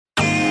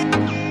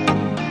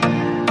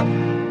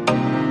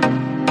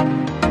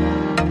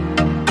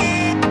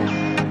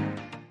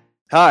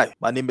Hi,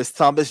 my name is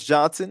Thomas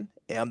Johnson,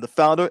 and I'm the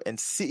founder and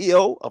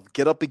CEO of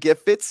Get Up and Get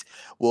Fit's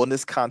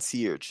Wellness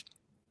Concierge.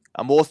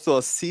 I'm also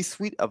a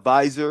C-suite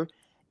advisor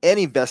and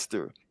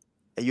investor,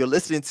 and you're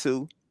listening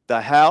to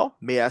the How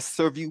May I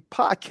Serve You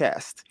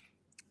podcast,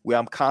 where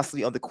I'm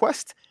constantly on the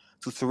quest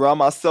to surround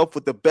myself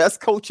with the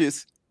best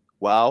coaches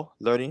while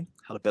learning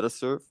how to better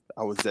serve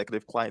our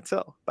executive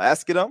clientele by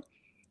asking them,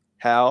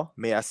 how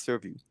may I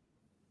serve you?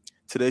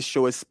 Today's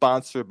show is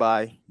sponsored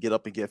by Get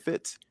Up and Get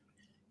Fit.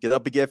 Get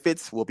Up and Get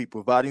Fit will be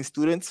providing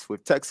students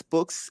with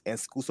textbooks and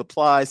school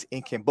supplies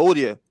in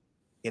Cambodia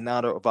in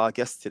honor of our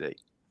guest today,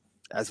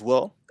 as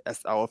well as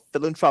our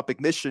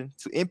philanthropic mission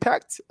to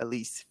impact at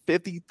least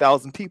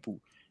 50,000 people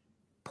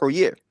per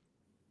year.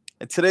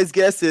 And today's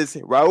guest is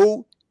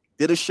Raoul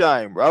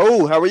Didisheim.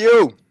 Raoul, how are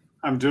you?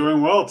 I'm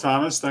doing well,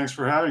 Thomas. Thanks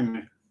for having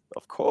me.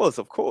 Of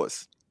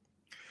course.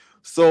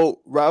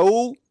 So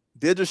Raoul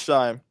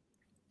Didisheim.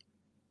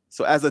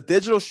 So as a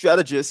digital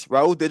strategist,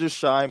 Raoul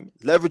Didisheim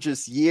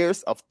leverages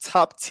years of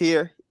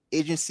top-tier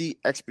agency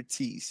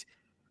expertise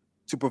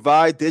to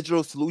provide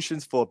digital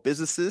solutions for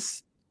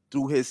businesses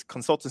through his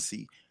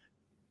consultancy,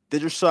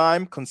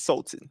 Didisheim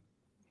Consulting.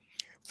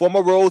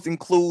 Former roles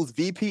include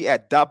VP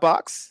at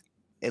Dotbox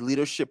and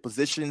leadership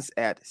positions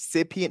at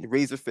Sapient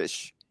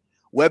Razorfish,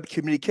 Web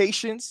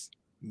Communications,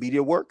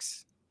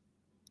 MediaWorks.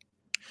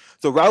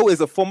 So Raoul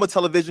is a former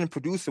television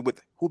producer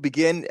who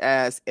began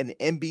as an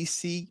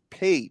NBC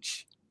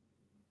page.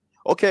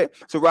 Okay,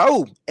 so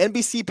Raoul,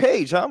 NBC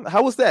page, huh?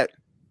 How was that?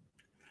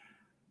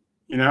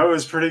 You know, it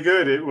was pretty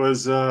good. It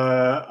was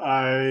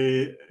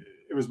it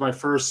was my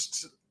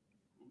first,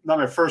 not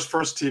my first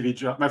TV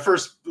job, my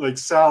first like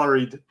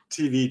salaried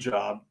TV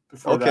job.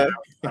 Before that,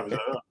 I was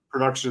a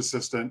production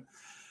assistant.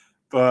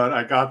 But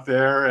I got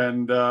there,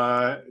 and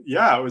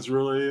yeah, it was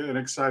really an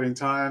exciting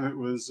time. It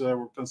was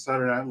worked on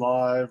Saturday Night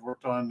Live,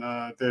 worked on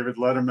David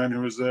Letterman,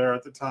 who was there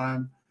at the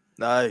time.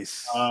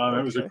 Nice.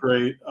 It was a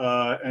great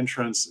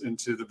entrance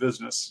into the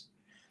business.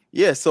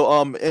 Yeah. So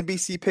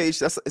NBC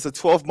page, it's a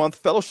 12-month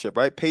fellowship,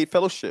 right? Paid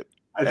fellowship.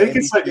 I think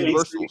it's like 18,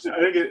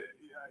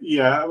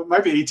 it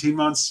might be 18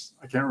 months.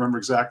 I can't remember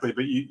exactly,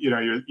 but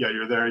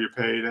you're there, you're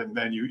paid, and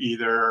then you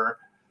either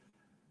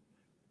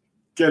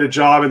get a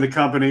job in the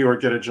company or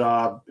get a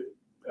job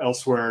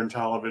elsewhere in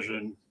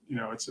television. You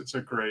know, it's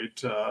a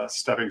great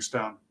stepping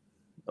stone.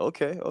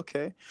 Okay.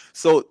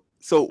 So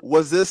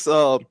was this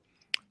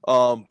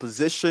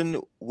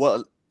position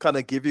what kind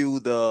of give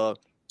you the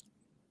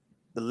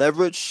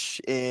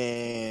leverage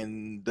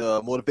and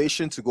the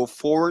motivation to go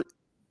forward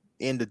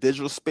in the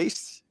digital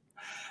space?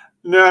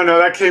 No,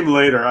 that came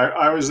later.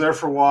 I was there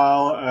for a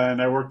while,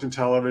 and I worked in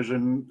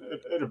television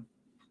at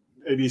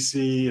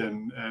ABC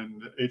and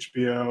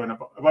HBO and a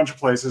bunch of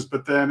places.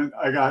 But then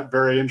I got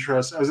very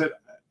interested. I was at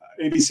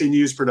ABC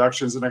News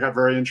Productions, and I got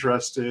very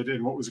interested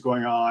in what was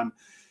going on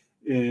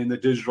in the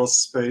digital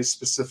space,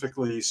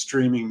 specifically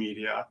streaming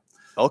media.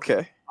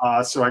 Okay.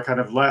 So I kind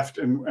of left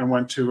and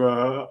went to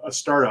a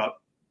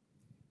startup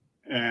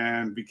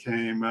and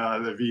became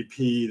the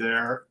VP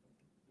there,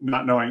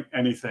 not knowing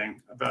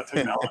anything about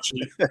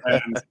technology.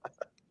 And,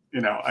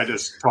 I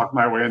just talked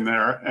my way in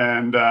there.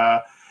 And,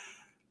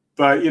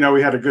 but,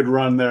 we had a good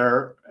run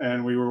there,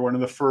 and we were one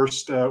of the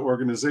first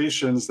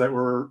organizations that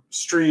were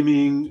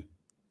streaming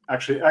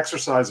actually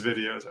exercise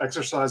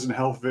and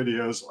health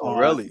videos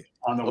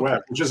on the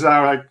web, which is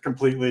now like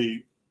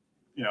completely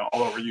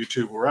all over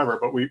YouTube, wherever.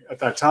 But at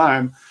that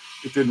time,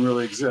 it didn't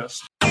really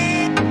exist.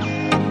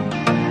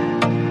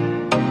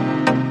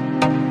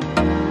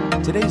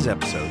 Today's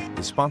episode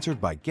is sponsored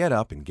by Get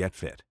Up and Get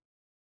Fit.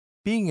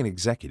 Being an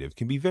executive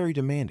can be very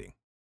demanding.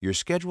 Your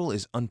schedule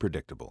is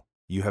unpredictable.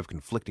 You have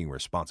conflicting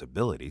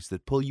responsibilities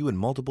that pull you in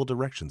multiple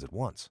directions at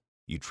once.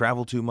 You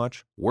travel too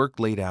much, work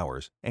late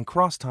hours, and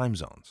cross time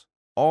zones.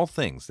 All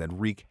things that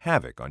wreak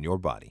havoc on your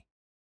body.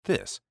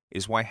 This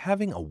is why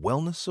having a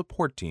wellness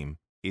support team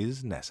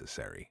is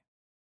necessary.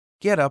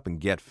 Get Up and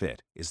Get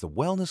Fit is the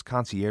wellness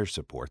concierge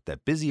support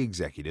that busy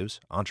executives,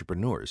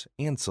 entrepreneurs,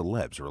 and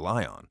celebs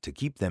rely on to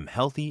keep them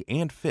healthy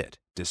and fit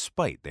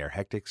despite their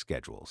hectic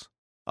schedules.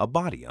 A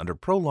body under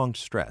prolonged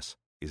stress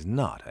is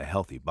not a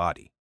healthy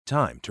body.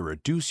 Time to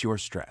reduce your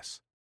stress.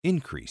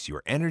 Increase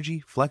your energy,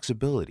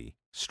 flexibility,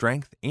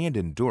 strength, and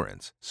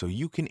endurance so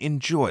you can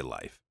enjoy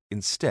life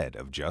instead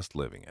of just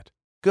living it.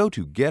 Go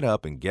to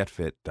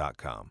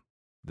getupandgetfit.com.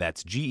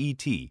 That's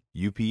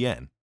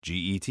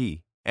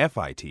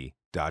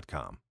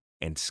GETUPNGETFIT.com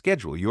and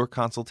schedule your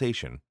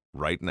consultation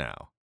right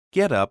now.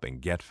 Get Up and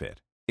Get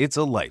Fit. It's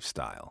a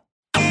lifestyle.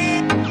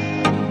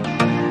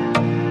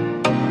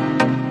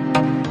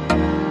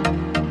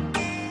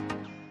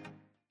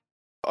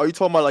 Are you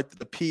talking about like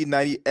the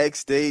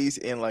P90X days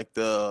and like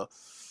the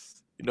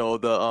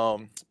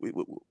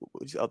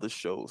which other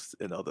shows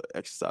and other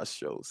exercise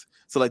shows?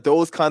 So like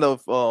those kind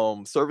of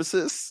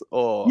services,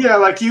 or yeah,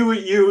 like if you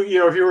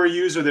were a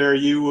user there,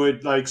 you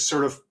would like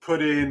sort of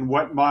put in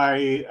what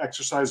my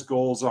exercise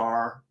goals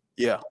are.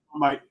 Yeah.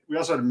 We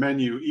also had a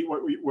menu,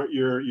 what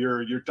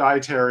your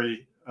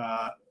dietary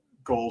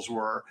goals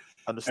were.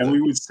 Understood. And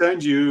we would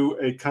send you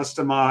a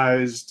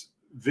customized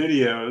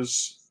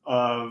videos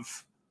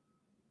of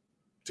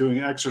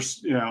doing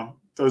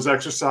those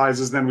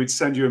exercises. Then we'd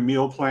send you a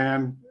meal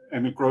plan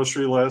and a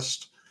grocery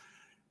list.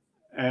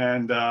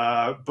 And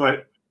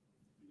but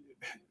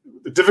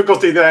the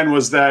difficulty then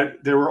was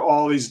that there were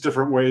all these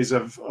different ways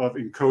of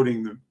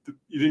encoding.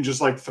 You didn't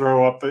just like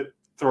throw it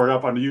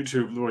up on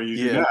YouTube the way you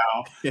do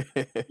now.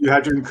 You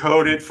had to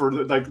encode it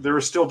for there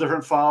were still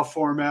different file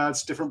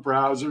formats, different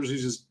browsers. You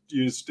just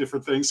use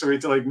different things. So we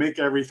had to like make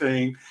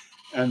everything,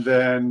 and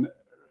then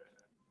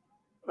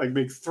like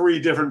make 3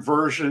 different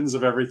versions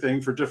of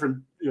everything for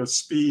different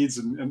speeds,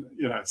 and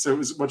so it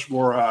was much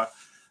more.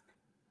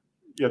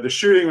 The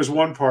shooting was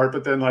one part,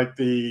 but then like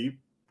the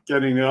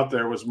getting it up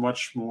there was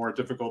much more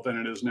difficult than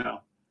it is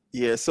now.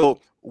 Yeah. So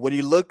when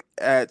you look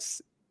at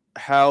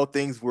how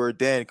things were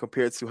then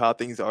compared to how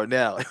things are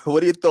now,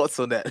 what are your thoughts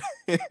on that?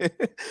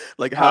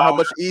 Like how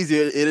much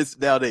easier it is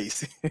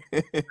nowadays?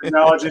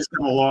 Technology's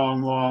come a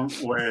long, long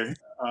way.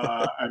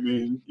 I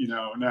mean,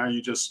 now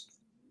you just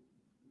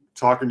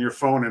talk on your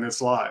phone and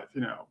it's live.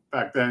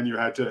 Back then you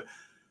had to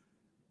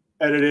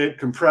edit it,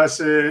 compress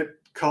it,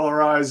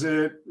 colorize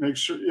it, make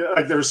sure.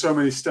 Like there's so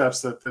many steps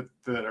that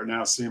are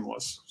now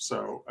seamless.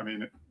 So I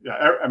mean,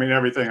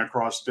 everything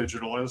across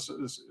digital is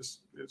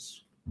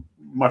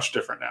much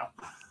different now.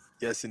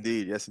 Yes,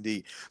 indeed. Yes,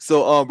 indeed.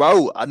 So,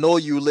 Raoul, I know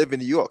you live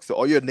in New York. So,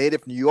 are you a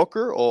native New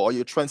Yorker or are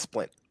you a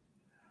transplant?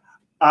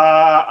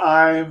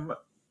 My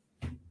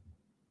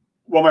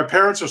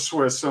parents are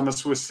Swiss, so I'm a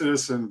Swiss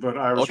citizen, but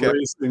I was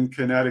raised in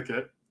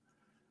Connecticut.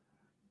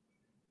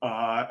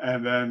 But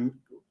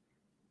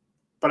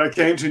I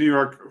came to New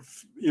York,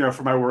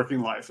 for my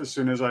working life. As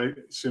soon as I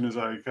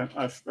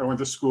went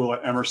to school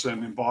at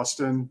Emerson in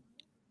Boston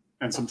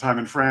and some time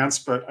in France,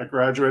 but I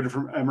graduated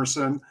from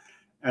Emerson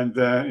and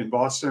then in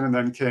Boston, and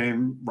then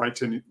came right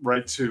to New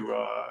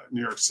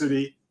York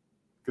City,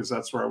 because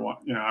that's where I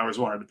always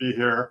wanted to be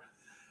here.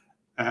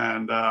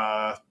 And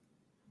at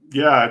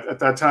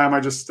that time I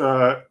just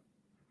it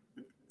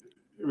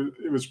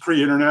was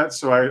pre-internet,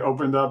 so I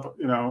opened up,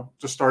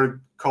 just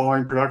started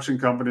calling production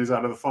companies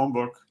out of the phone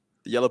book.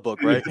 The Yellow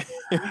Book, right?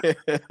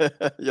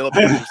 Yellow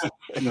Book.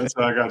 And that's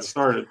how I got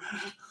started.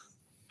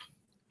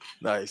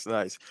 Nice.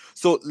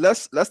 So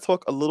let's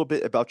talk a little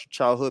bit about your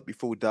childhood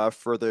before we dive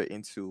further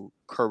into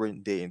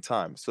current day and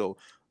time. So,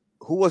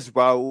 who was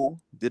Raoul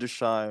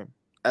Didisheim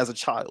as a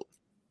child?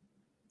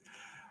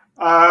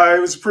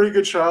 It was a pretty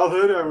good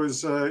childhood. I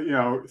was,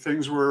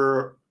 things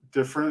were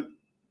different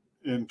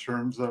in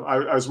terms of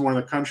I was more in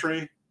the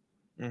country,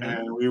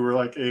 and we were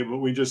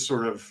we just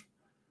sort of,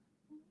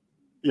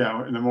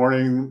 in the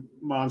morning,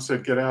 Mom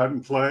said, go out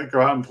and play,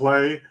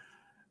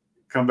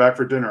 come back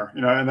for dinner,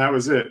 and that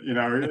was it.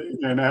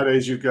 And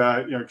nowadays you've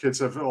got, kids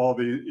have all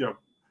the,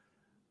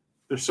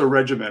 they're so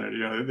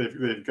regimented,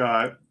 they've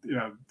got,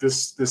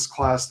 this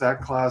class,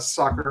 that class,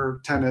 soccer,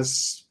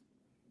 tennis,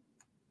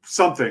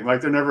 something.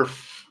 Like they're never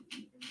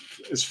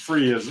as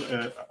free as,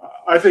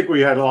 I think we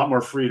had a lot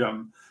more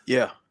freedom.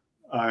 Yeah.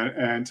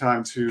 And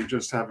time to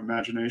just have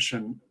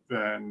imagination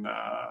than,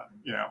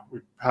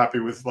 we're happy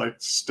with like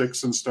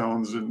sticks and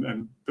stones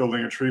and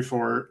building a tree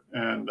fort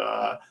and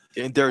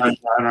dirty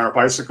on our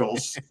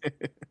bicycles,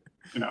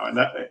 and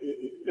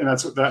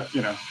that's what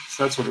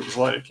that's what it was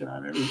like,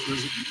 and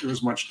it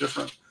was much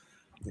different.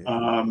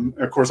 Yeah.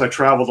 Of course, I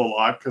traveled a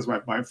lot because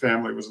my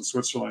family was in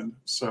Switzerland,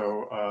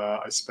 so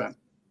I spent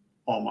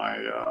all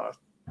my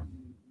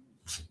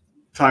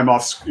time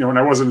off. When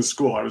I wasn't in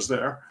school, I was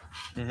there.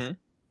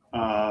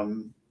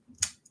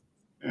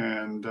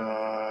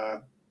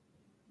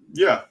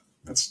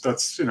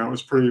 That's it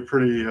was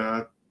pretty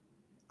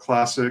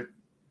classic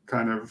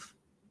kind of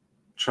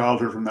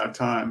childhood from that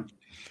time.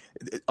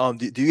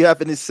 Do you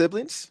have any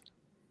siblings?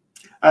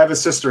 I have a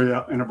sister,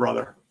 and a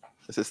brother.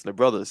 A sister and a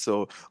brother.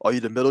 So are you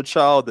the middle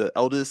child, the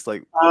eldest?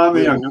 Like I'm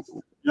the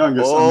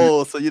youngest.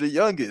 Oh, so you're the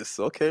youngest.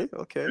 Okay.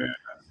 Yeah.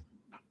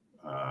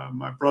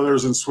 My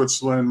brother's in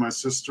Switzerland. My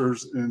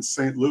sister's in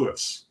St.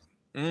 Louis.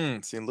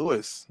 St.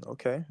 Louis.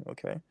 Okay.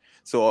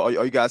 So are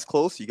you guys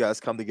close? You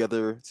guys come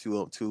together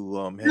to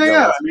hang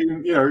out? I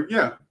mean,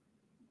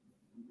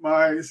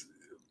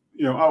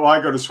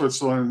 I go to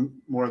Switzerland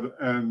more,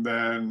 and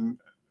then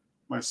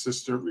my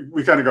sister,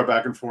 we kind of go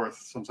back and forth.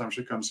 Sometimes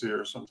she comes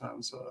here,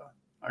 sometimes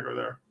I go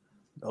there.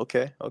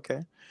 Okay.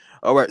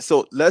 All right.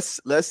 So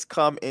let's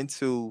come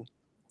into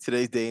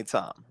today's day and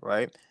time,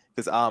 right?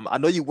 Because I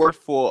know you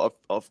worked for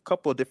a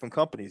couple of different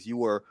companies. You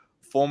were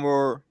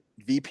former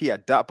VP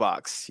at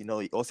Dotbox. You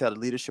also had a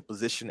leadership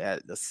position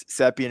at the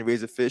Sapien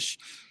Razorfish.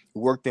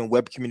 You worked in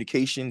web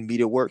communication,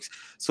 MediaWorks.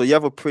 So you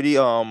have a pretty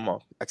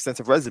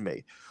extensive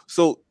resume.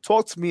 So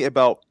talk to me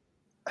about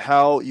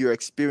how your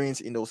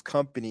experience in those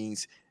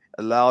companies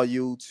allow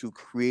you to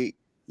create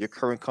your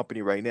current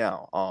company right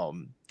now,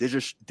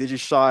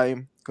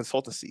 Didisheim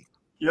Consultancy.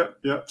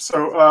 Yep.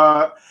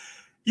 So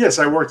yes,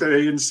 I worked at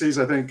agencies.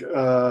 I think,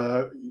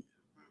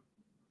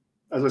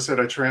 as I said,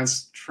 I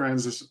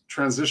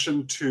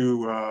transitioned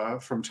to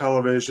from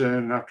television,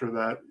 and after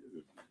that,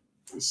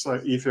 it's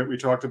like EFIT we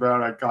talked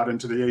about. I got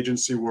into the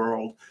agency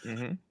world,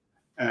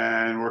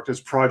 and worked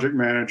as project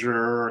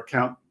manager,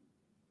 account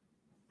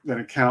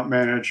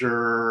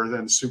manager,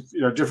 then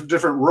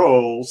different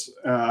roles,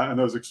 and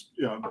those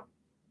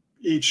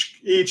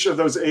each of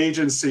those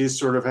agencies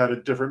sort of had a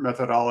different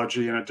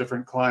methodology and a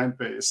different client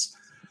base.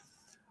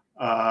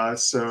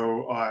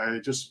 So I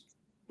just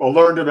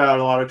learned about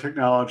a lot of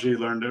technology,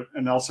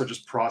 and also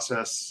just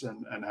process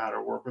and how to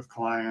work with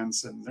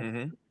clients and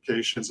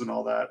communications and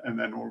all that. And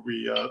then when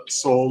we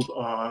sold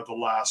the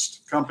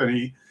last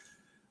company,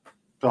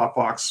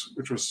 Dotbox,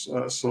 which was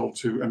sold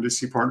to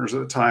MDC Partners at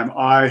the time,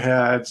 I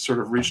had sort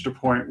of reached a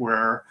point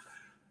where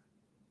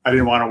I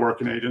didn't want to work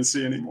in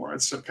agency anymore.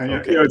 It's kind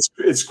of,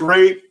 it's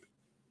great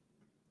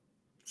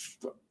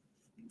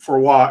for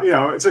a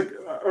while, it's like,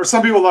 or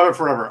some people love it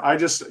forever. I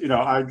just,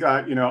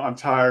 I'm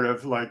tired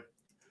of like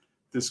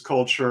this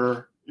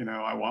culture,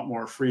 I want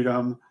more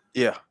freedom.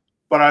 Yeah.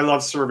 But I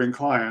love serving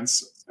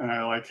clients, and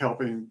I like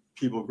helping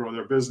people grow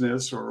their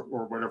business or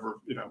whatever,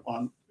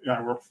 I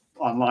work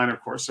online,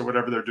 of course, so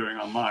whatever they're doing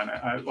online,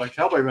 I like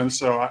helping them.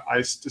 So I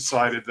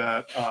decided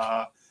that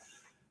I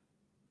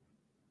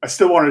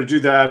still wanted to do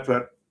that,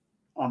 but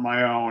on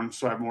my own.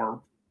 So I have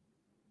more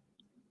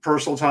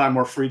personal time,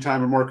 more free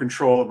time, and more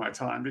control of my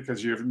time,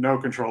 because you have no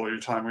control of your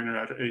time when you're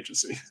at an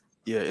agency.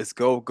 Yeah, it's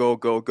go, go,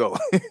 go, go.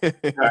 Yeah,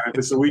 if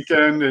it's a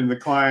weekend and the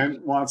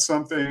client wants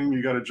something,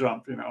 you got to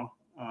jump,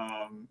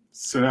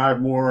 So now I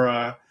have more,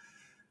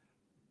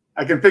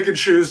 I can pick and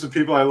choose the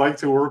people I like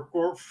to work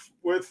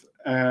with,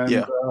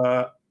 and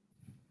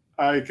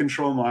I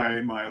control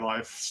my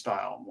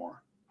lifestyle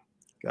more.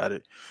 Got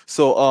it.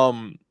 So,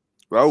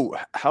 Raoul,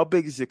 how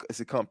big is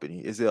the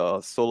company? Is it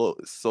a solo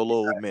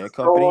man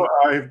company? So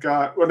I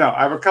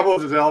have a couple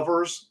of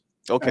developers.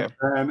 Okay.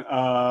 And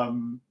I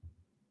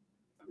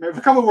have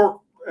a couple of work,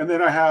 and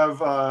then I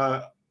have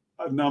a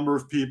number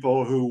of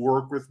people who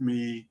work with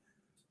me.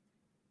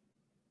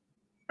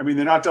 I mean,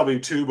 they're not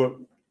W-2, but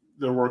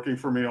they're working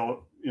for me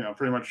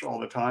pretty much all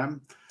the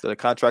time. So the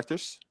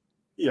contractors?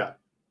 Yeah.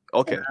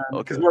 Okay.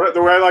 Because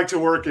the way I like to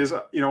work is,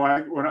 when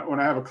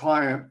I have a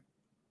client,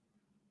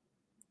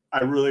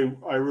 I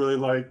really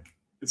like,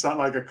 it's not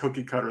like a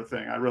cookie cutter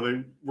thing. I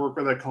really work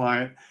with a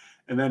client,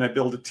 and then I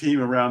build a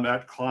team around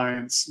that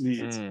client's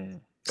needs.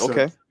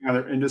 Okay. So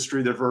their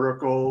industry, their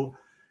vertical,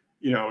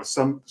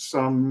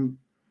 some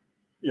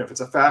if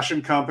it's a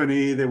fashion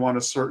company, they want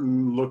a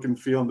certain look and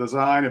feel and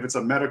design. If it's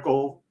a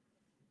medical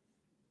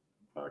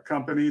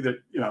company,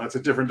 that's a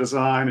different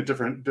design, a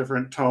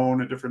different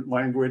tone, a different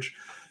language.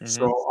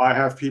 So I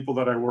have people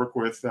that I work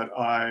with that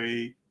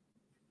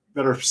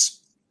are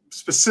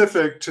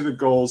specific to the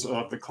goals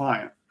of the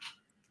client,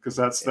 because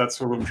that's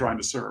who I'm trying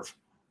to serve.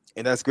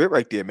 And that's great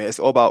right there, man. It's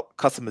all about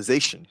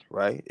customization,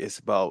 right? It's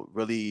about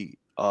really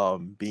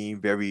being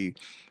very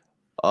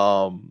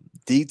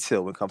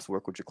detailed when it comes to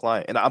work with your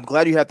client. And I'm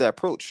glad you have that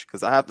approach,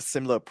 because I have a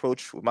similar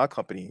approach with my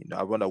company.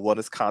 I run a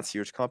wellness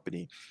concierge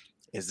company.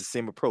 It's the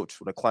same approach.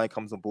 When a client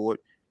comes on board,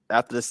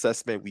 after the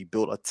assessment, we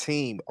build a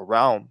team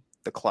around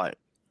the client,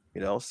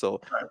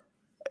 so right.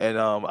 And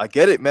I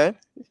get it, man.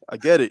 I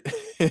get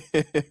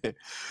it.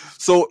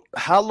 So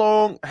how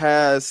long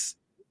has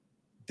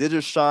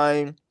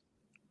Didisheim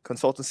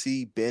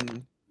Consultancy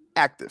been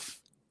active?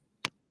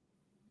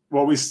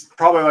 Well, we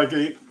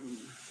probably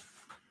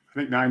like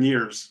 9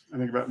 years. I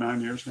think about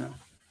 9 years now.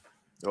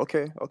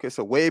 Okay.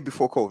 So way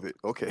before COVID.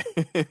 Okay.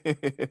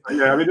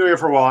 Yeah, I've been doing it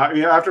for a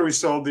while. After we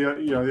sold the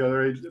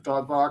other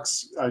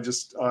Dotbox,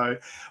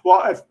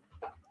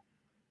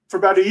 for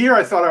about a year,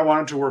 I thought I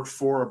wanted to work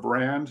for a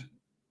brand,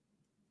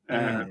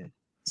 and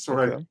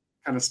I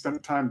kind of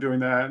spent time doing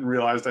that and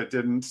realized I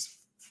didn't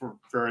for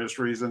various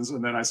reasons.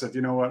 And then I said,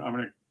 you know what,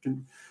 I'm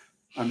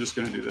just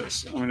going to do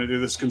this. I'm going to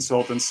do this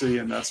consultancy,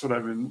 and that's what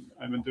I've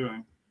been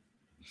doing.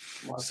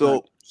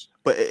 So,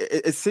 but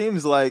it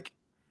seems like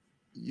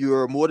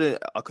you're more than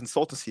a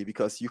consultancy,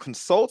 because you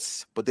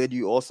consult, but then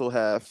you also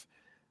have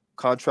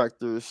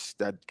contractors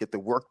that get the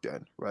work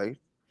done, right?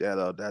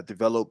 That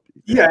develop.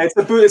 Yeah,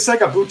 it's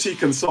like a boutique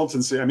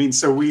consultancy. I mean,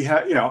 so we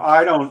have,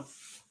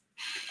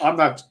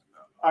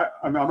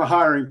 I'm a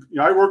hiring.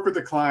 I work with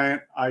the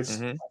client. I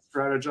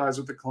strategize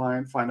with the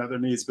client, find out their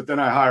needs, but then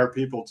I hire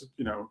people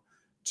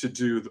to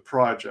do the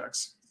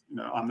projects.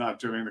 I'm not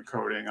doing the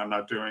coding. I'm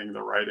not doing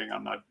the writing.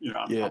 I'm not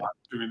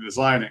doing the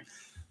designing.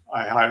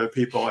 I hire the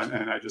people,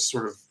 and I just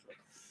sort of,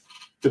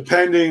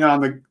 depending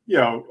on the,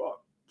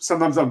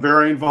 sometimes I'm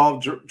very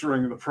involved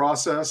during the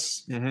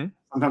process.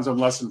 Sometimes I'm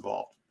less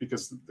involved,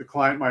 because the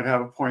client might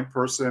have a point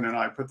person, and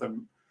I put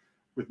them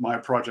with my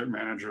project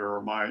manager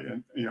or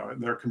and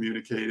they're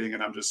communicating,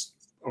 and I'm just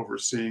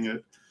overseeing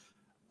it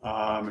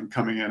and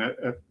coming in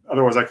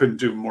otherwise I couldn't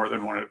do more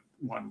than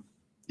one.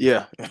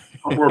 Yeah.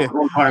 Work with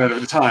one client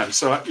at a time.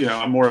 So,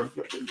 I'm more of,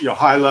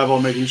 high level,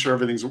 making sure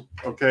everything's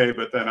okay.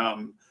 But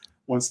then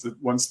once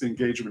the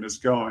engagement is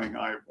going,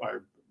 I'm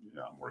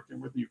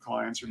working with new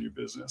clients or new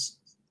business.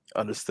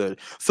 Understood.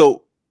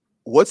 So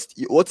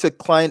what's a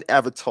client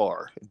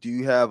avatar? Do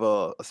you have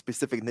a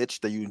specific niche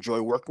that you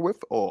enjoy working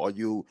with, or are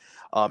you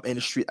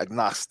industry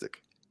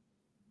agnostic?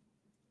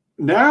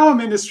 Now I'm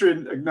industry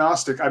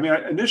agnostic. I mean,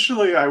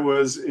 initially I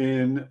was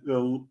in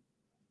the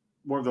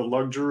more of the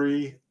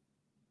luxury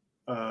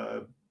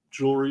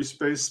jewelry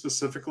space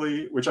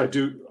specifically, which I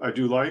do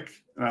like,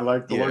 and I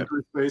like the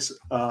luxury space.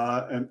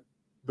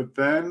 But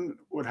then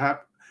what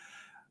happened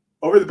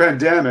over the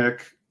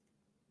pandemic,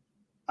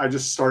 I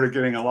just started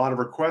getting a lot of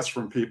requests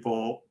from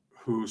people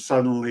who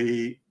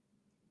suddenly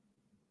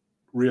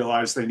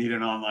realized they need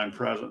an online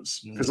presence,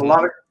 because a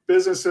lot of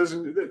businesses,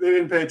 they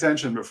didn't pay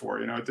attention before,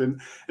 you know, it didn't,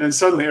 and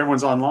suddenly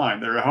everyone's online.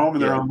 They're at home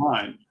and they're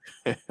online.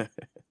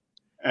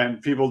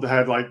 And people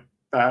had like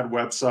bad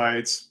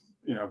websites,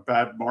 you know,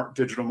 bad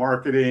digital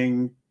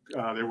marketing.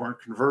 They weren't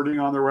converting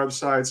on their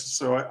websites.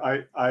 So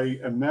I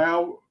am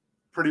now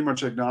pretty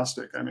much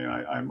agnostic. I mean,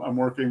 I'm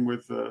working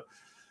with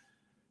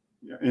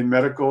in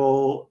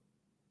medical,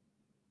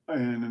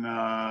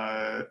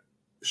 in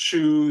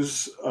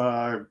shoes,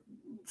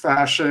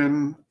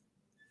 fashion,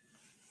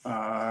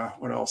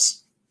 what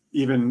else?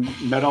 Even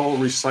metal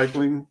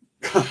recycling.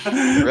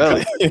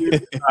 Really?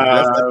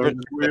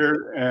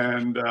 Weird.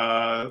 And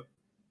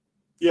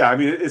yeah, I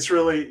mean, it's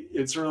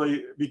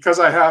really because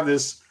I have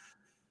this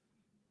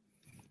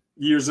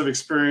years of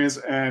experience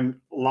and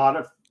a lot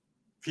of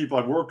people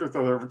I've worked with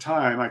over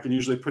time, I can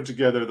usually put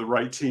together the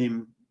right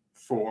team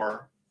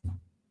for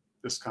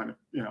this kind of,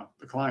 you know,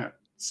 the client.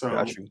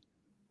 So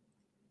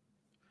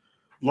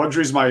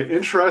luxury is my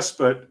interest,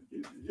 but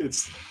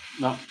it's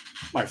not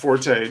my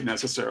forte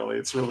necessarily.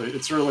 It's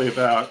really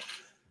about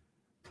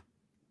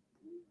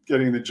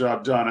getting the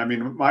job done. I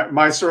mean,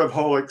 my sort of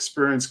whole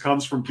experience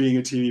comes from being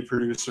a TV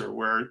producer,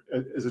 where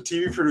as a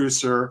TV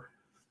producer,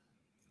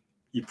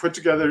 you put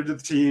together the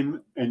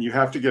team and you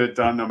have to get it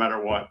done no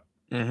matter what.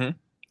 You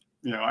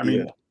know, I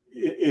mean,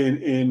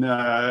 in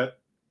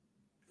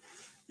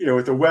you know,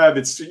 with the web,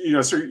 it's, you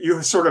know, so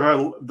you sort of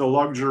have the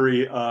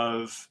luxury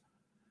of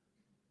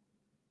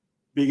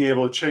being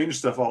able to change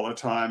stuff all the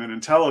time. And in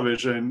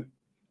television,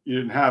 you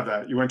didn't have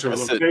that. You went to a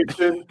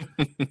location,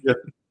 you had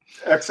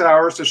X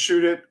hours to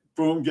shoot it,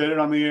 boom, get it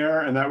on the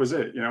air, and that was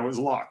it. You know, it was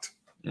locked.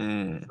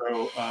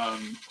 So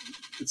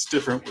it's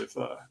different with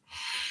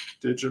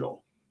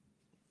digital.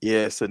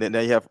 Yeah, so then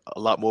now you have a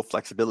lot more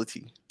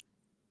flexibility.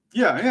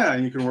 Yeah,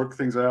 and you can work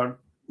things out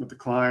with the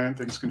client.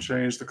 Things can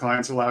change. The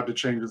client's allowed to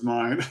change his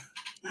mind.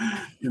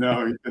 You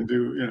know, you can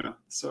do, you know,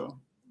 so.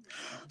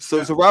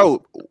 So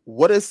Raoul,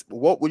 what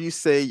would you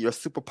say your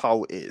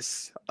superpower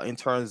is in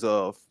terms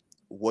of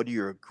what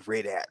you're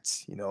great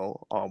at? You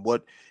know,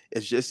 what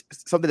is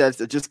just something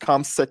that just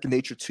comes second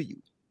nature to you?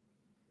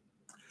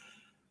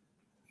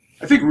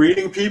 I think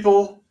reading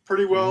people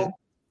pretty well,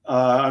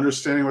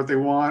 understanding what they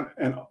want,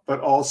 but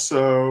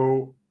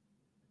also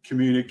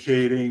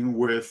communicating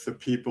with the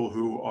people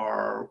who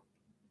are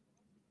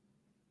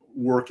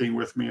working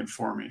with me and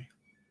for me.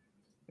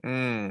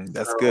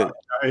 That's good.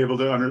 I'm able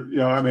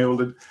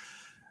to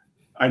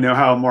I know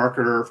how a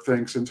marketer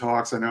thinks and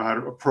talks. I know how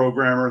a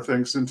programmer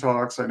thinks and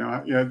talks. I know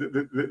how, you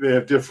know, they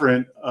have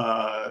different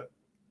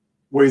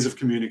ways of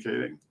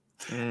communicating.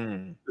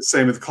 The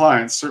same with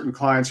clients. Certain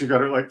clients, you got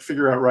to like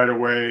figure out right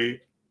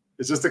away,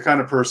 is this the kind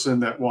of person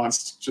that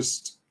wants to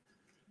just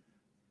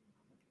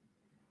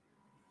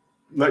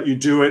let you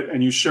do it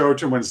and you show it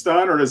to him when it's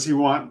done, or does he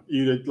want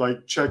you to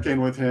like check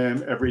in with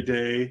him every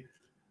day?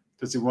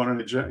 Does he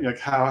want to, like,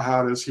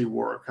 how does he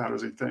work? How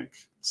does he think?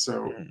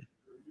 So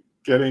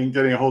getting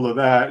a hold of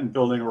that and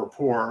building a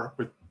rapport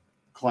with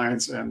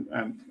clients and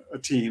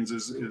teams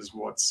is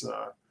what's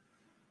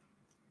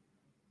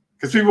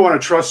because people want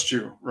to trust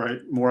you, right?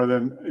 More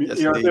than,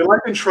 you know, they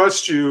like and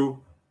trust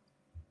you.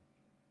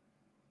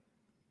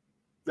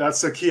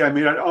 That's the key. I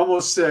mean, I'd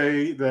almost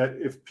say that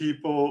if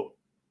people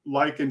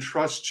like and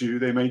trust you,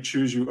 they may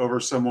choose you over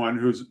someone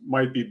who's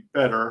might be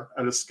better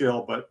at a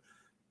skill, but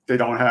they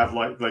don't have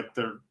like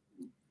their.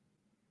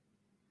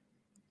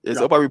 It's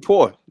all about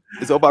rapport.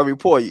 It's all about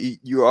rapport.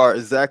 You are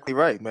exactly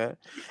right, man.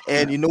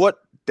 And you know what?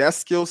 That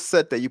skill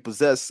set that you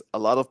possess, a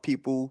lot of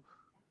people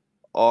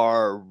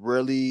are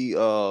really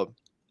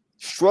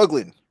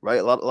struggling, right?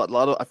 A lot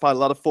of I find a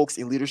lot of folks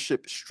in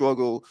leadership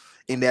struggle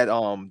in that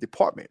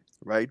department,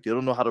 right? They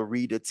don't know how to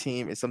read their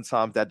team, and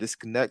sometimes that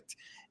disconnect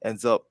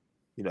ends up,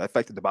 you know,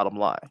 affecting the bottom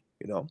line,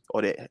 you know,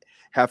 or they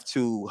have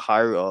to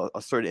hire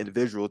a certain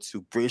individual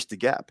to bridge the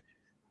gap.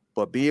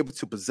 But being able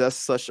to possess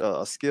such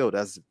a skill,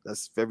 that's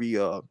very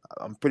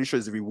I'm pretty sure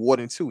it's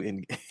rewarding too,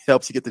 and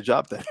helps you get the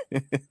job done.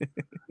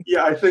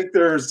 Yeah, I think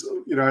there's,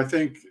 you know, I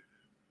think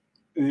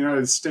in the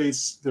United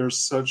States there's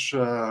such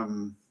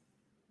when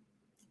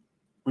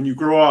you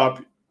grow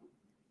up,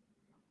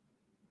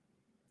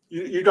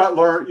 you're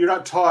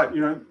not taught,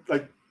 you know,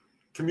 like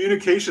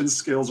communication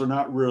skills are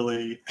not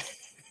really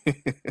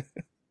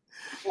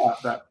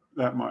taught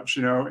that much,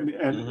 you know, and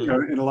you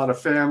know, in a lot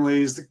of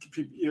families,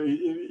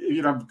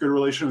 you don't have a good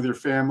relation with your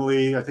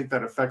family. I think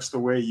that affects the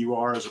way you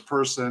are as a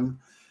person.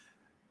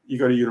 You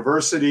go to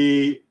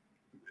university,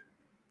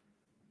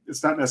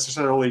 it's not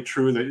necessarily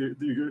true that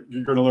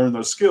you're going to learn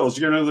those skills.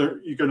 You're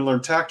going to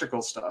learn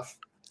tactical stuff.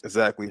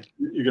 Exactly.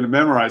 You're going to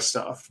memorize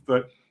stuff,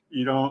 but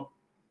you don't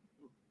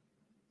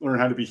learn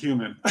how to be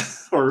human,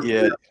 or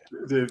Yeah.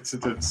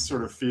 to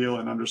sort of feel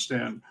and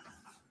understand.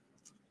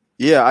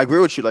 Yeah, I agree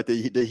with you. Like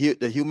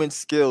the human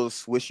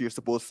skills which you're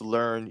supposed to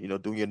learn,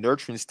 during your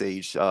nurturing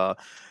stage,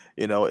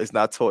 it's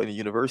not taught in the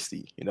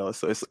university.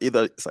 So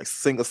it's like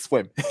sink or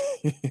swim.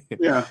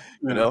 Yeah,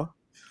 you yeah. know.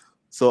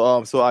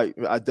 So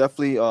I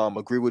definitely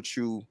agree with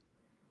you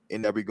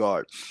in that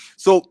regard.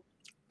 So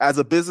as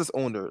a business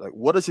owner, like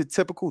what does your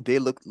typical day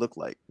look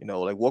like?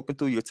 Like walk me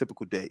through your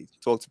typical day.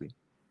 Talk to me.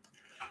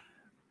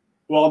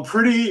 Well,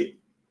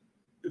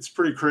 it's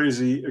pretty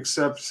crazy,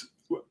 except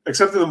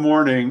in the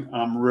morning,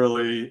 I'm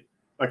really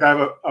like I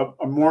have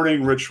a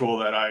morning ritual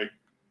that I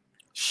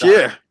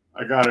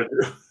gotta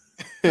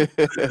do.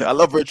 I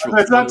love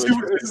rituals.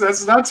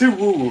 That's not too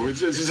woo-woo. It's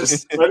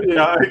just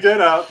I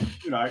get up,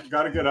 I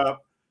gotta get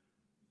up,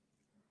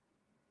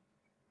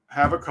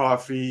 have a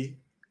coffee,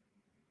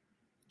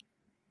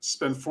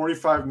 spend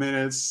 45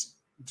 minutes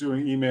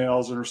doing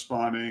emails and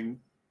responding.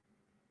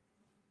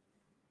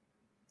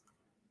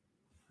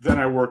 Then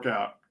I work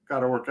out.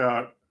 Gotta work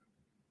out.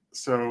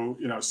 So,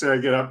 say I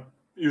get up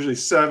usually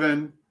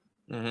 7,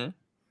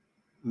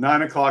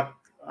 9 o'clock,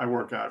 I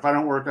work out. If I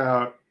don't work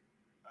out,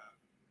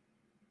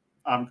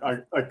 I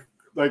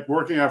like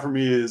working out for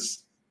me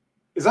is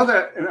not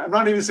that, and I'm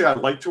not even saying I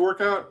like to work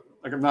out.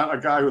 Like I'm not a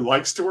guy who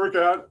likes to work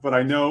out, but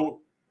I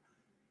know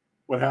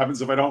what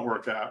happens if I don't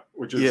work out,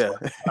 which is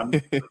I'm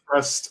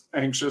depressed,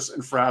 anxious,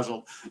 and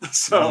frazzled.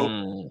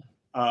 So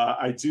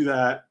I do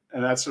that,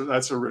 and that's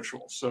a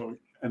ritual. So,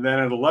 and then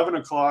at 11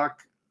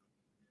 o'clock,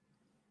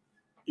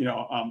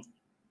 and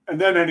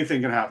then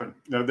anything can happen.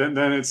 Then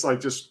it's like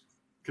just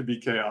could be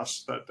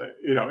chaos that day.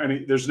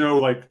 There's no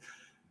like,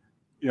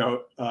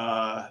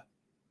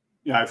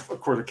 I've of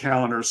course a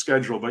calendar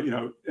schedule, but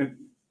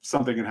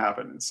something can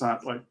happen. It's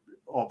not like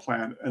all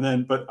planned. And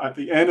then, but at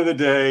the end of the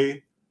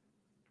day,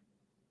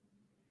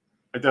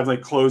 I definitely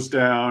close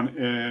down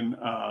and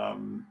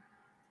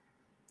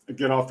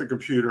get off the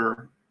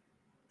computer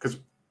because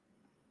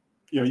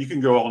you can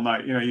go all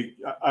night.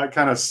 I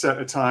kind of set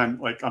a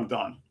time like I'm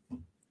done.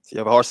 So you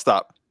have a hard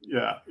stop.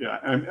 Yeah.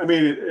 And I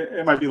mean,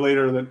 it might be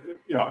later than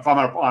if I'm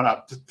on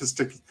a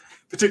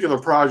particular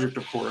project,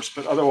 of course.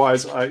 But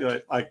otherwise,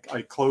 I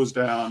close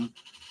down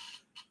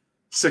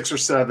 6 or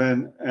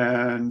 7,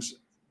 and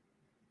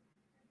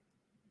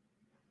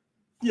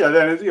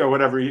then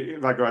whatever.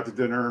 If I go out to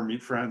dinner or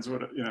meet friends,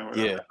 whatever.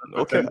 Yeah.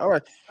 Okay. All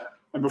right.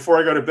 And before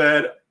I go to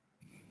bed,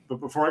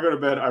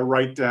 I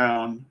write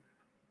down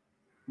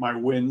my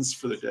wins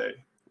for the day.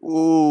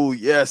 Oh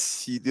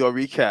yes, you do a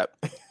recap.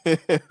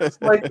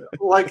 It's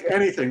like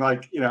anything,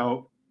 like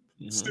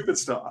stupid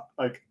stuff,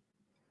 like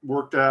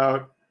worked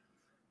out,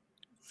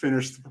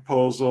 finished the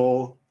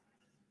proposal,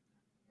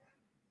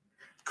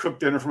 cooked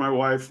dinner for my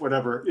wife,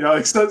 whatever,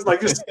 it's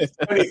like just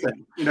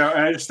anything, and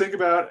I just think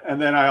about,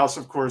 and then I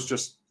also, of course,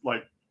 just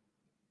like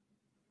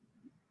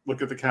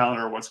look at the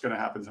calendar, what's going to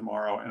happen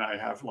tomorrow, and I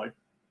have like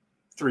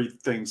 3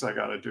 things I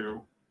got to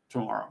do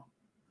tomorrow.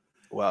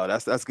 Wow,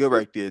 that's good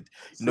right there.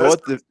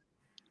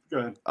 Go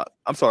ahead.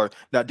 I'm sorry.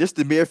 Now, just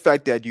the mere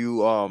fact that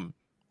you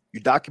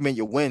document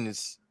your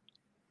wins,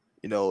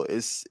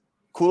 it's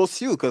kudos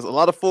to you, because a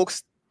lot of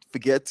folks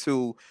forget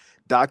to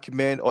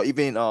document or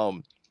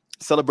even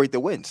celebrate their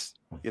wins.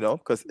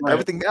 Because Right.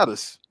 everything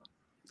matters.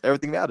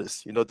 Everything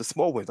matters. The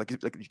small wins, like you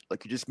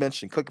just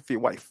mentioned, cooking for your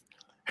wife,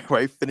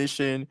 right?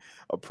 Finishing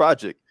a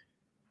project.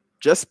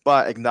 Just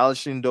by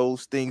acknowledging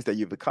those things that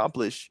you've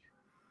accomplished,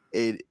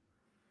 it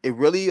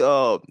really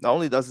not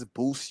only does it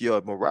boost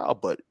your morale,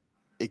 but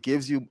it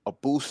gives you a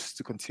boost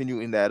to continue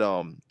in that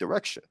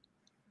direction.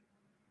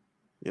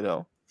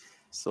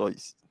 So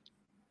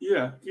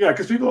yeah,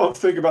 because people don't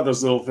think about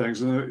those little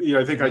things, and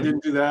I think I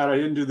didn't do that, I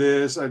didn't do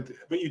this,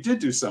 but you did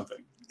do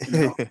something.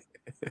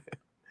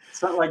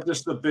 It's not like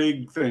just the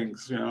big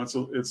things,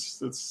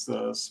 it's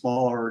the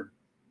smaller,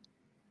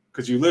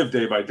 because you live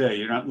day by day.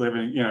 You're not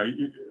living,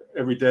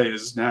 every day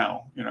is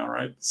now,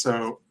 right?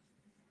 So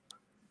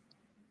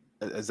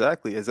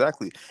exactly,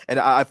 and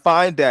I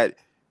find that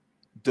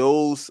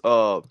those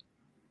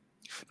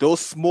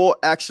small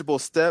actionable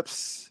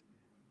steps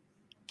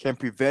can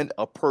prevent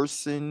a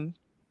person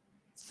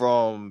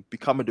from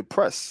becoming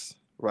depressed,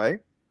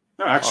 right?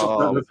 no,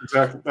 actually,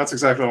 that's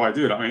exactly why I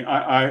do it. I mean,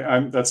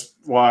 I'm that's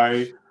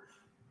why,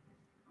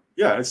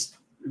 it's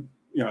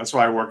that's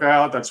why I work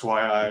out. That's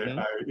why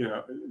I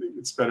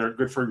it's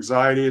good for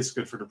anxiety. It's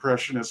good for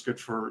depression. It's good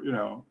for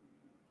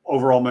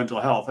overall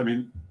mental health. I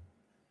mean,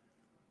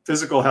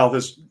 physical health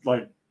is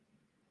like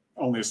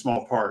only a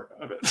small part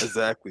of it.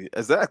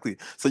 Exactly.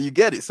 So you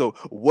get it. So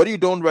what are you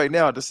doing right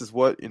now? This is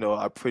what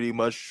I pretty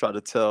much try to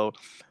tell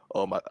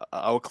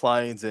our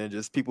clients and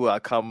just people I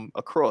come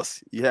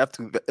across. You have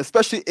to,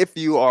 especially if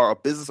you are a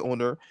business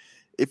owner,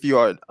 if you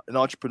are an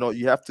entrepreneur,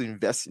 you have to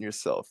invest in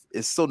yourself.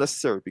 It's so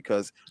necessary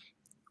because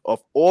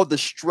of all the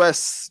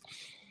stress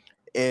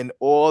and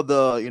all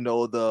the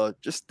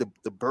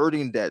the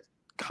burden that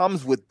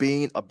comes with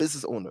being a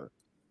business owner.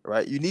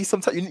 Right, you need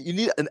you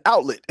need an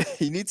outlet.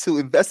 You need to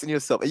invest in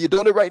yourself, and you're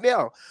doing it right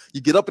now.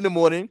 You get up in the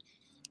morning,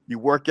 you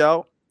work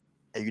out,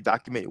 and you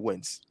document your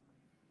wins.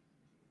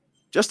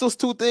 Just those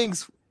two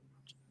things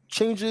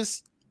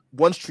changes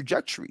one's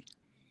trajectory,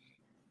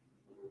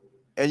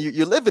 and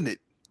you're living it.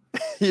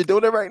 You're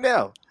doing it right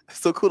now.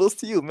 So kudos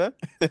to you, man.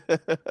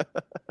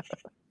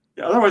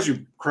 Yeah, otherwise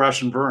you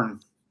crash and burn.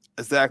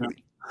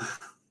 Exactly.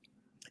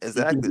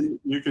 Exactly.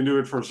 You can do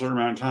it for a certain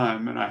amount of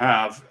time, and I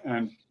have,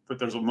 but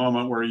there's a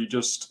moment where you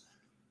just,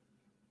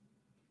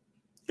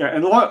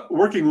 and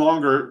working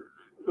longer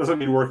doesn't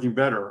mean working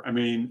better. I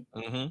mean,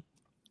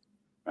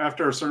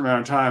 after a certain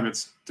amount of time,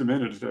 it's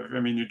diminutive. I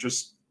mean,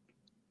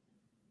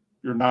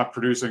 you're not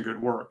producing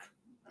good work,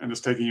 and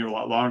it's taking you a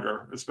lot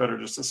longer. It's better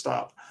just to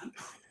stop.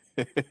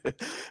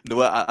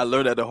 No, I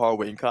learned that the hard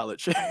way in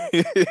college.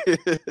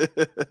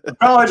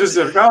 College is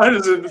a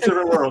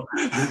different world.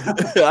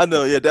 I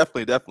know, yeah,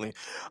 definitely.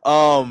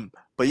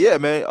 But yeah,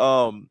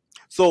 man.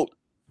 So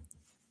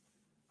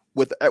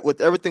with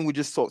everything we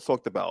just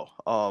talked about,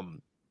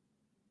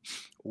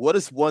 what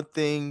is one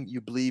thing you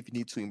believe you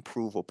need to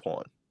improve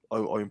upon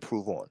or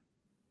improve on?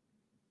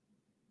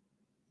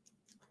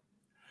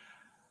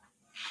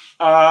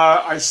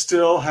 I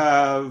still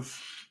have.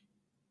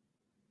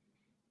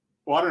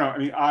 Well, I don't know. I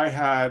mean, I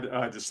had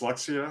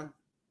dyslexia,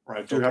 or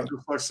I do have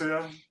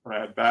dyslexia, but I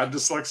had bad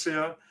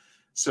dyslexia.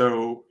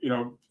 So,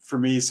 for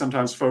me,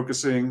 sometimes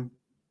focusing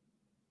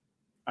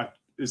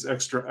is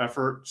extra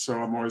effort.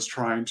 So I'm always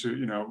trying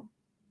to,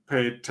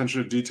 pay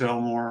attention to detail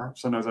more.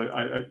 Sometimes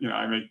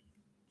I make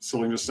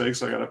silly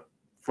mistakes. I got to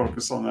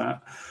focus on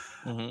that.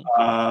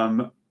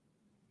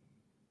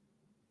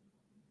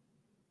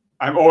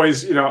 I'm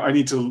always, I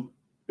need to.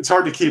 It's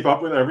hard to keep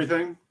up with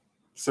everything.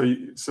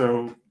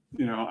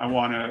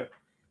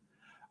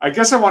 I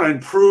guess I want to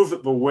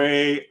improve the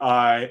way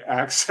I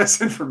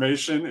access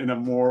information in a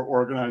more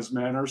organized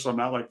manner. So I'm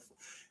not like,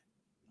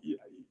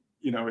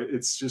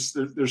 it's just,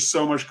 there's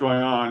so much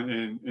going on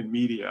in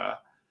media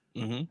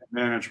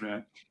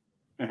management.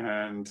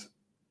 And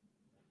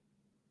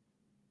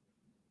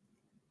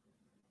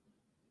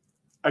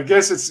I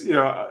guess it's,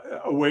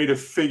 a way to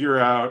figure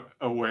out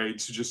a way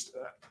to just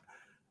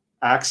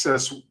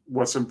access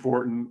what's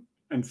important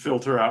and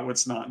filter out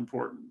what's not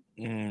important.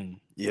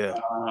 Yeah.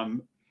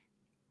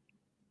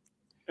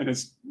 And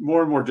it's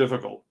more and more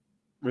difficult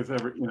with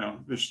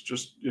it's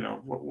just,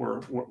 what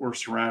we're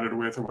surrounded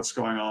with and what's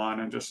going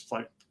on, and just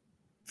like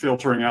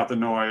filtering out the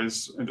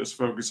noise and just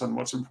focus on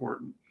what's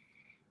important.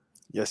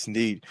 Yes,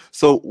 indeed.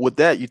 So with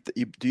that,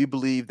 do you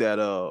believe that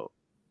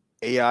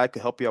AI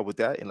could help you out with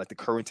that in like the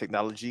current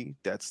technology?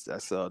 That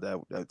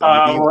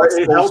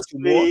it helps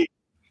me.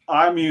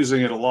 I'm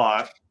using it a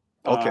lot.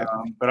 Okay.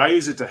 But I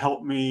use it to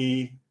help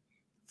me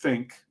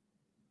think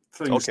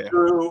things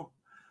through.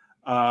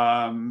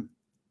 For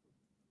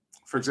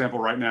example,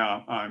 right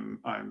now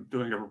I'm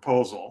doing a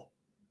proposal.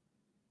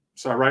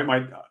 So I write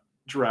my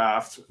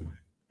draft,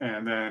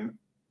 and then,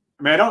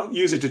 I don't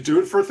use it to do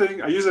it for a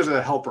thing. I use it as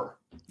a helper.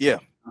 Yeah.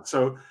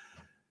 So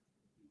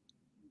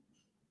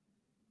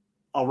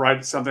I'll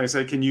write something. I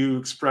say, can you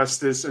express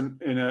this in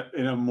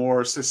a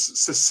more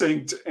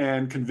succinct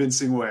and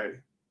convincing way?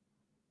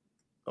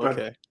 Okay.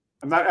 But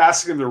I'm not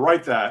asking them to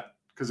write that,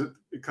 because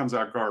it comes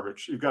out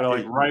garbage. You've got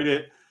to write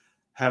it,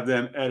 have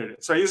them edit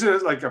it. So I use it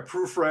as like a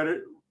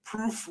proofreader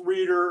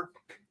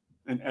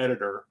and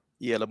editor.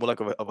 Yeah, more like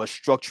of a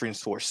structuring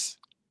source.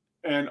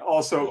 And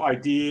also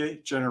idea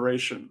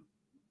generation.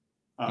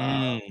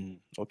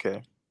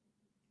 Okay.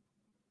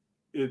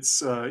 It's,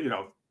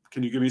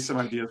 can you give me some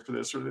ideas for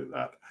this or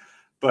that?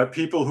 But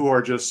people who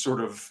are just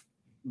sort of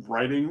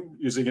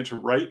using it to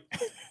write,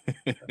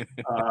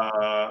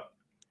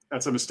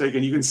 that's a mistake.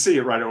 And you can see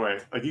it right away.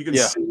 Like you can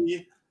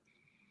see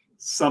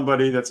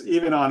somebody that's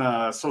even on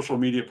a social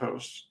media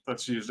post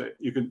that's used it.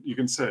 You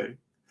can say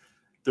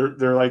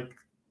they're like,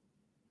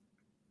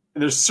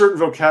 and there's certain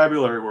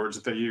vocabulary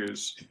words that they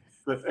use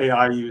that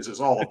AI uses,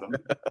 all of them.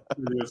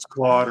 Whether it's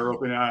Claude or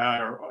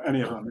OpenAI or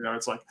any of them.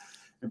 It's like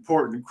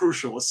important,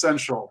 crucial,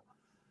 essential.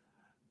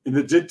 In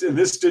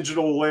this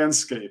digital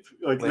landscape,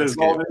 there's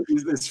all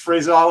this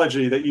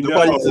phraseology that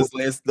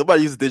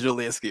nobody uses digital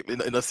landscape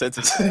in a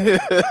sentence.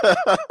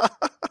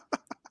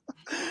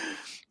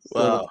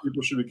 Wow. So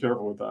people should be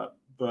careful with that.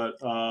 But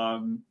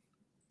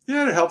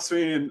it helps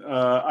me. And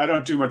I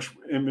don't do much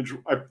image.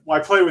 I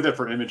play with it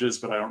for images,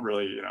 but I don't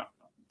really,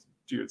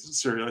 do it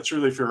serial. It's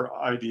really for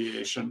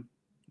ideation.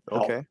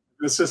 Okay.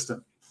 An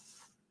assistant.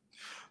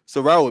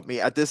 So Raoul, with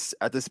me at this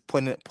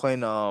point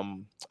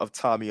of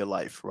time in your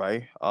life,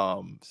 right?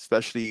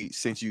 Especially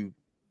since you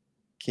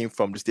came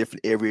from just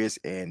different areas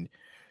and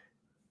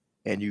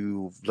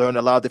you've learned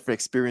a lot of different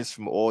experience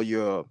from all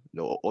your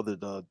all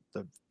the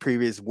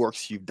previous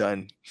works you've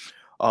done.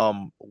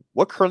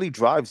 What currently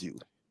drives you?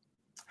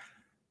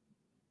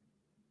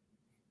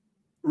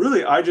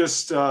 Really, I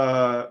just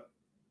in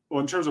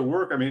terms of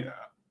work,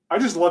 I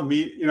just love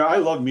media. I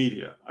love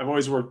media. I've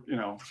always worked,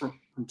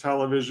 from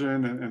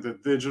television and to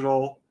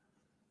digital.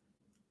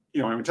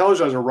 In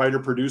television, I was a writer,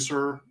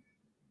 producer,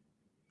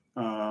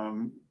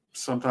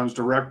 sometimes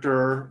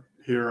director.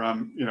 Here,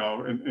 I'm,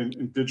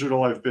 in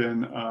digital, I've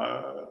been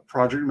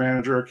project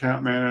manager,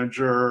 account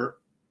manager,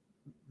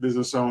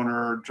 business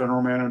owner,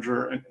 general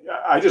manager, and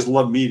I just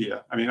love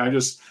media. I mean, I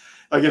just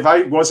like if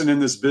I wasn't in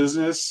this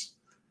business,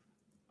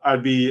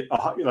 I'd be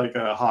like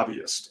a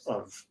hobbyist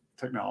of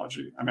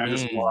technology. I mean, I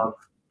just love.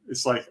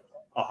 It's like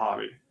a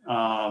hobby.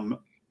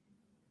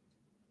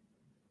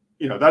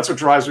 That's what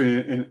drives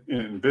me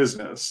in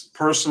business.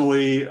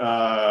 Personally,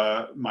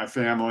 my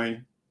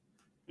family.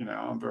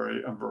 I'm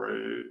very.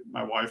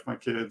 My wife, my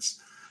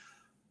kids.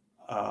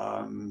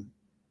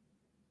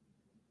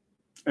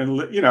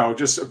 And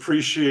just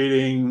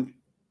appreciating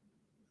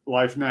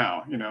life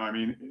now. I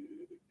mean,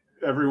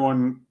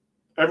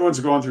 everyone's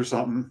going through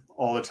something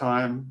all the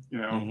time.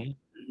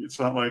 It's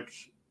not like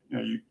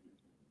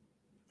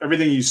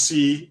everything you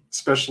see,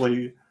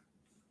 especially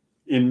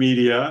in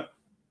media,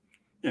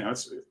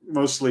 it's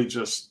mostly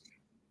just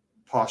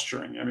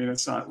posturing. I mean,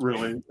 it's not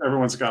really.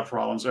 Everyone's got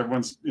problems.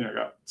 Everyone's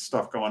got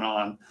stuff going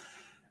on,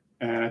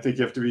 and I think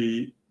you have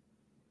to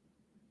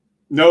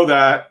know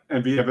that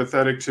and be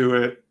empathetic to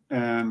it.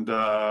 And,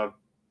 you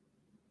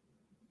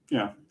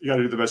got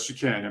to do the best you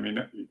can. I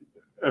mean,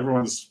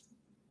 everyone's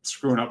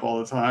screwing up all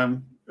the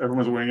time.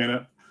 Everyone's winging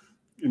it,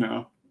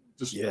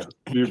 just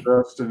do your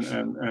best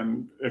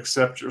and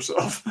accept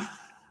yourself.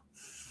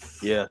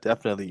 Yeah,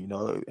 definitely.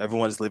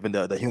 Everyone's living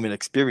the human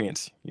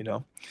experience, Yeah.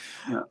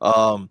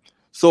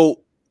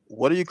 So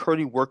what are you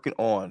currently working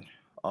on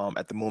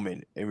at the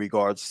moment in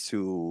regards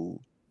to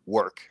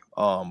work?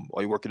 Are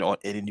you working on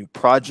any new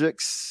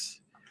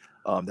projects?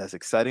 That's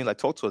exciting. Like,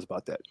 talk to us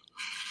about that.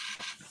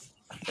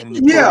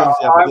 Yeah,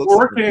 I'm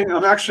working.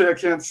 I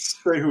can't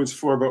say who it's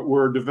for, but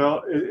we're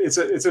it's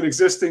an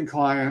existing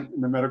client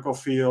in the medical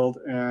field,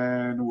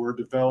 and we're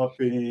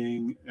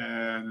developing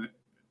an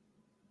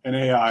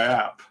AI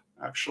app,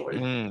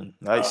 actually.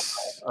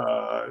 Nice.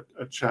 A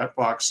chat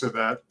box so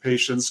that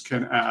patients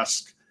can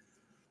ask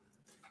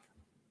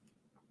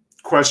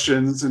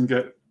questions and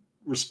get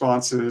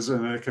responses,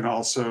 and they can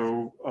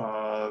also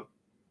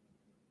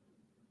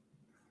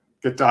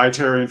get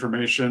dietary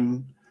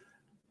information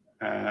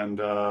and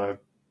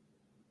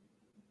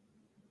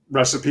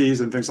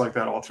recipes and things like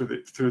that all through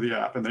the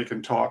app, and they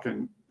can talk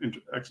and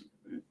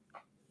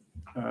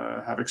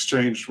have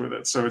exchange with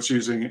it. So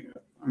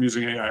I'm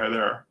using AI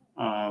there.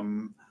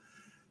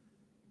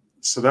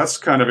 So that's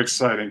kind of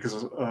exciting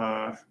because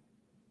I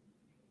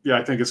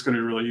think it's going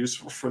to be really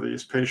useful for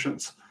these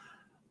patients.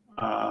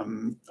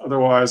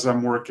 Otherwise,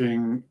 I'm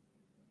working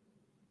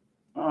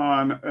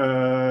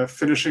on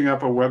finishing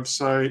up a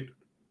website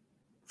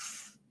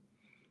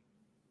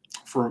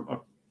for a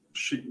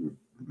sheet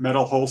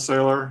metal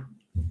wholesaler.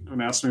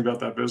 Don't ask me about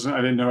that business.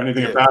 I didn't know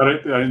anything about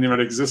it. I didn't even know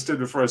it existed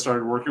before I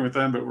started working with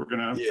them, but we're going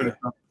to finish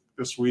up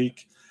this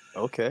week.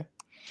 Okay.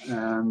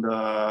 And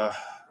I'm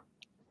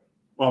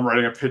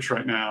writing a pitch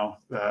right now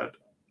that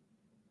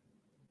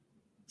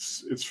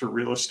it's for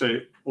real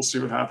estate. We'll see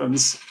what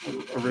happens.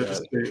 Real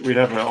estate. We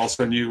have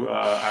also a new,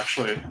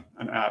 actually,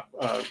 an app,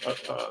 a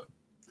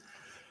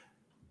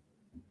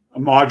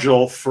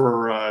module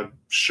for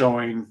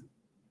showing.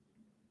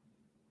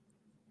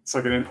 It's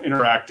like an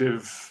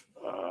interactive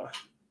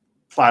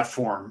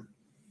platform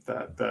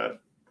that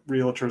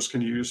realtors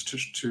can use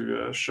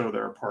to show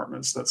their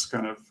apartments. That's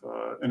kind of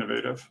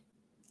innovative.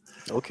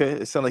 Okay,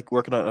 it sounds like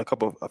working on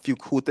a few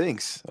cool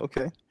things.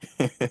 Okay.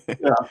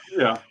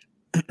 Yeah.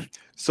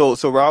 So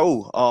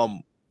Raoul,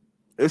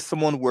 if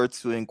someone were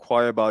to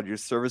inquire about your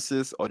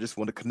services or just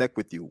want to connect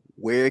with you,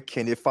 where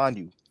can they find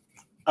you?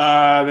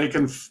 They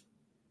can.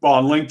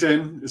 On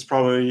LinkedIn is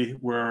probably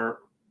where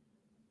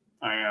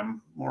I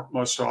am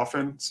most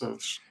often. So,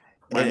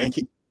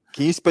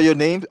 can you spell your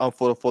name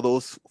for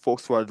those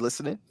folks who are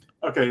listening?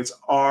 Okay, it's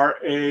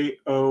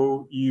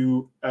Raoul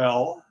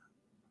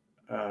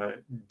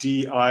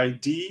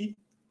Didisheim.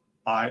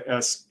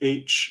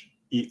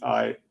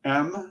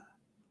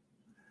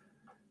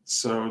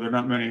 So there are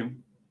not many.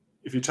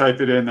 If you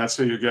type it in, that's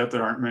who you get.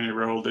 There aren't many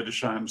Raoul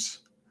Didisheims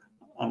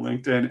on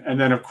LinkedIn. And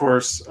then, of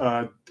course,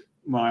 my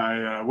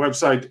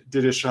website,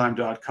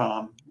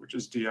 Didisheim.com, which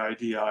is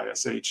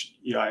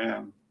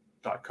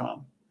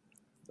Didisheim.com.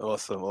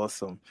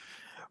 Awesome.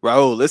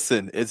 Raoul,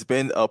 listen, it's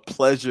been a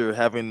pleasure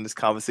having this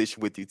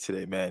conversation with you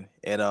today, man.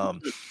 And I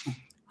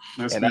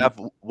have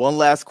one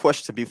last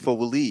question before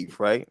we leave,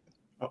 right?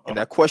 Uh-oh. And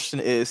that question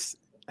is,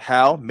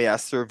 how may I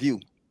serve you?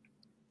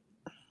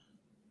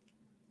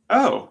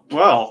 Oh,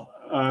 well,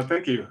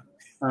 thank you.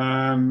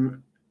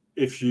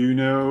 If you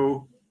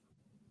know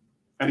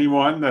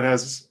anyone that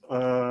has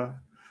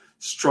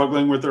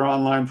struggling with their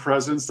online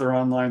presence, their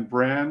online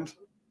brand,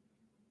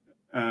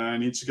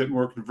 needs to get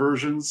more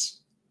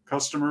conversions,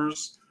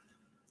 customers,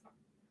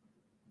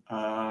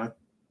 I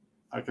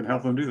can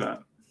help them do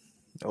that.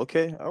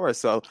 Okay. All right.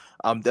 So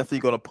I'm definitely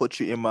going to put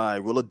you in my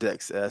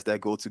Rolodex as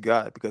that go-to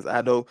guy because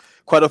I know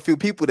quite a few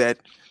people that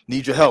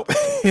need your help.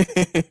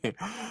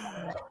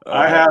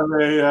 I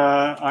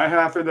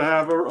happen to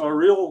have a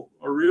real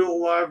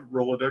live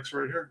Rolodex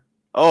right here.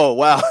 Oh,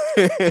 wow.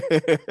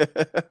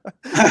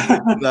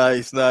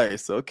 Nice.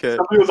 Okay.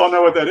 Some people don't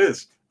know what that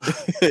is.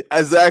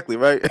 Exactly.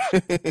 Right.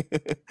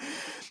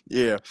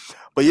 Yeah.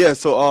 But yeah,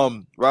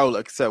 so Raoul,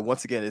 like I said,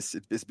 once again,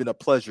 it's been a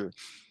pleasure.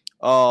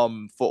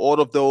 For all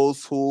of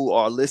those who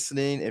are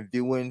listening and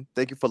viewing,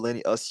 thank you for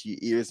lending us your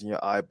ears and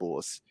your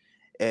eyeballs.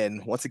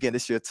 And once again,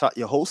 this is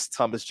your host,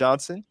 Thomas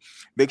Johnson.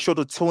 Make sure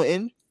to tune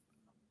in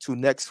to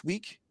next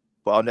week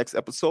for our next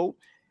episode.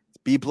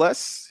 Be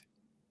blessed.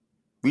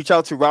 Reach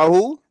out to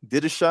Raoul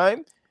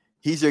Didisheim.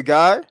 He's your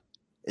guy. And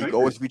you can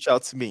always reach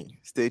out to me.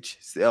 Stay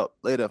up.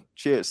 Later.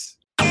 Cheers.